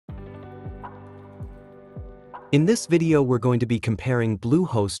In this video, we're going to be comparing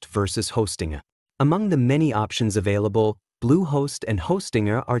Bluehost versus Hostinger. Among the many options available, Bluehost and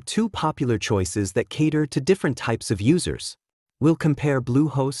Hostinger are two popular choices that cater to different types of users. We'll compare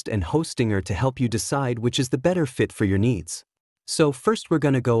Bluehost and Hostinger to help you decide which is the better fit for your needs. So first, we're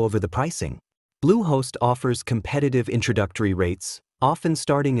going to go over the pricing. Bluehost offers competitive introductory rates, often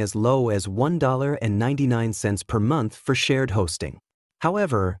starting as low as $1.99 per month for shared hosting.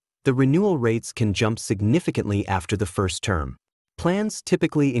 However, the renewal rates can jump significantly after the first term. Plans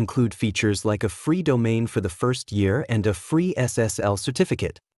typically include features like a free domain for the first year and a free SSL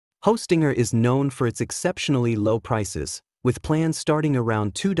certificate. Hostinger is known for its exceptionally low prices, with plans starting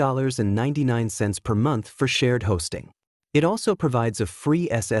around $2.99 per month for shared hosting. It also provides a free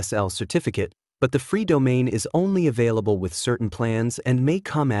SSL certificate, but the free domain is only available with certain plans and may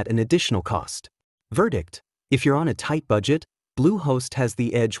come at an additional cost. Verdict: if you're on a tight budget, Bluehost has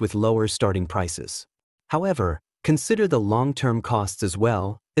the edge with lower starting prices. However, consider the long-term costs as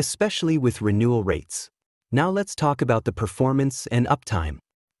well, especially with renewal rates. Now let's talk about the performance and uptime.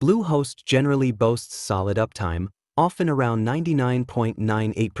 Bluehost generally boasts solid uptime, often around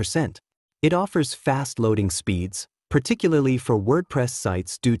 99.98%. It offers fast loading speeds, particularly for WordPress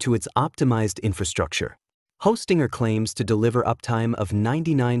sites due to its optimized infrastructure. Hostinger claims to deliver uptime of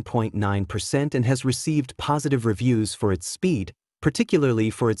 99.9% and has received positive reviews for its speed,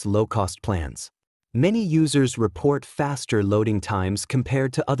 particularly for its low-cost plans. Many users report faster loading times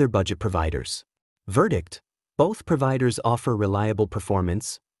compared to other budget providers. Verdict: both providers offer reliable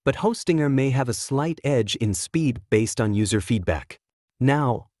performance, but Hostinger may have a slight edge in speed based on user feedback.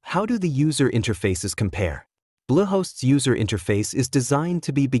 Now, how do the user interfaces compare? Bluehost's user interface is designed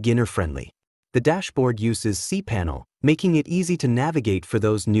to be beginner-friendly. The dashboard uses cPanel, making it easy to navigate for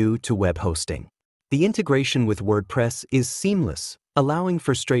those new to web hosting. The integration with WordPress is seamless, allowing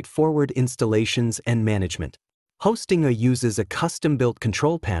for straightforward installations and management. Hostinger uses a custom-built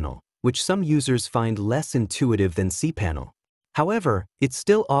control panel, which some users find less intuitive than cPanel. However, it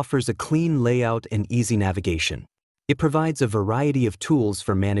still offers a clean layout and easy navigation. It provides a variety of tools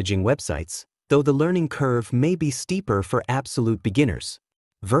for managing websites, though the learning curve may be steeper for absolute beginners.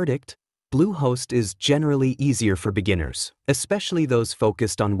 Verdict: Bluehost is generally easier for beginners, especially those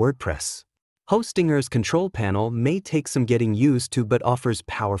focused on WordPress. Hostinger's control panel may take some getting used to but offers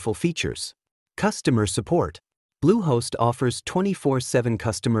powerful features. Customer support. Bluehost offers 24/7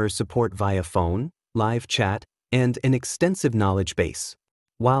 customer support via phone, live chat, and an extensive knowledge base.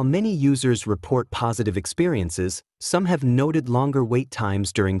 While many users report positive experiences, some have noted longer wait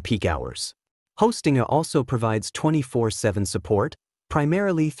times during peak hours. Hostinger also provides 24/7 support,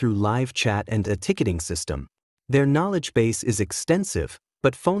 primarily through live chat and a ticketing system. Their knowledge base is extensive,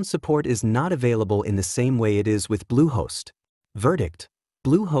 but phone support is not available in the same way it is with Bluehost. Verdict: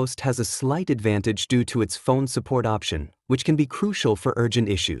 Bluehost has a slight advantage due to its phone support option, which can be crucial for urgent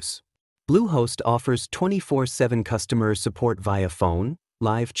issues. Bluehost offers 24/7 customer support via phone,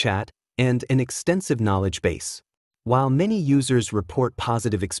 live chat, and an extensive knowledge base. While many users report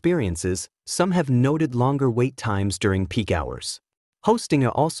positive experiences, some have noted longer wait times during peak hours.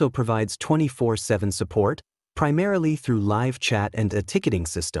 Hostinger also provides 24/7 support, primarily through live chat and a ticketing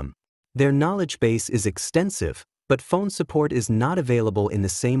system. Their knowledge base is extensive, but phone support is not available in the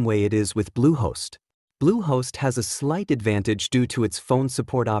same way it is with Bluehost. Bluehost has a slight advantage due to its phone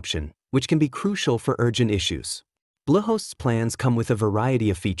support option, which can be crucial for urgent issues. Bluehost's plans come with a variety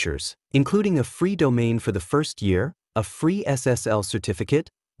of features, including a free domain for the first year, a free SSL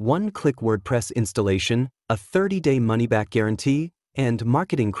certificate, one-click WordPress installation, a 30-day money-back guarantee, and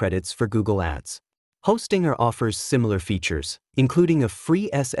marketing credits for Google Ads. Hostinger offers similar features, including a free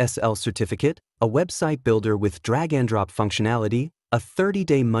SSL certificate, a website builder with drag-and-drop functionality, a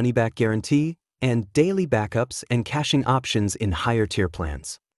 30-day money-back guarantee, and daily backups and caching options in higher-tier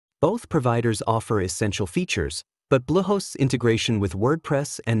plans. Both providers offer essential features, but Bluehost's integration with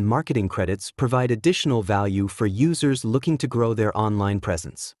WordPress and marketing credits provide additional value for users looking to grow their online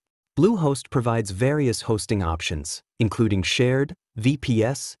presence. Bluehost provides various hosting options, including shared,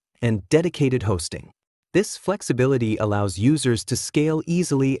 VPS, and dedicated hosting. This flexibility allows users to scale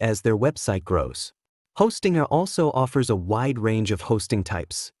easily as their website grows. Hostinger also offers a wide range of hosting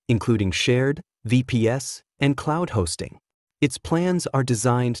types, including shared, VPS, and cloud hosting. Its plans are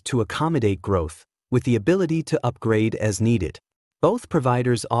designed to accommodate growth, with the ability to upgrade as needed. Both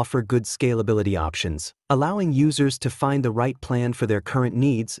providers offer good scalability options, allowing users to find the right plan for their current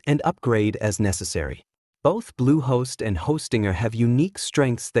needs and upgrade as necessary. Both Bluehost and Hostinger have unique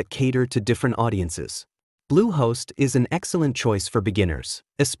strengths that cater to different audiences. Bluehost is an excellent choice for beginners,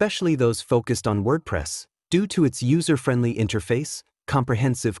 especially those focused on WordPress, due to its user-friendly interface,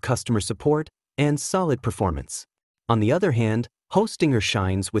 comprehensive customer support, and solid performance. On the other hand, Hostinger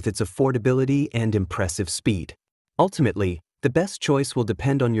shines with its affordability and impressive speed. Ultimately, the best choice will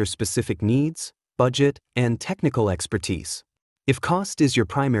depend on your specific needs, budget, and technical expertise. If cost is your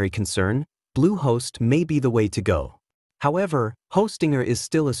primary concern, Bluehost may be the way to go. However, Hostinger is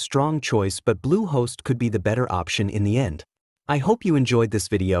still a strong choice, but Bluehost could be the better option in the end. I hope you enjoyed this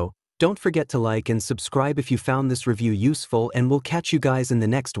video. Don't forget to like and subscribe if you found this review useful, and we'll catch you guys in the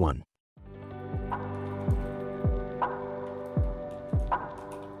next one.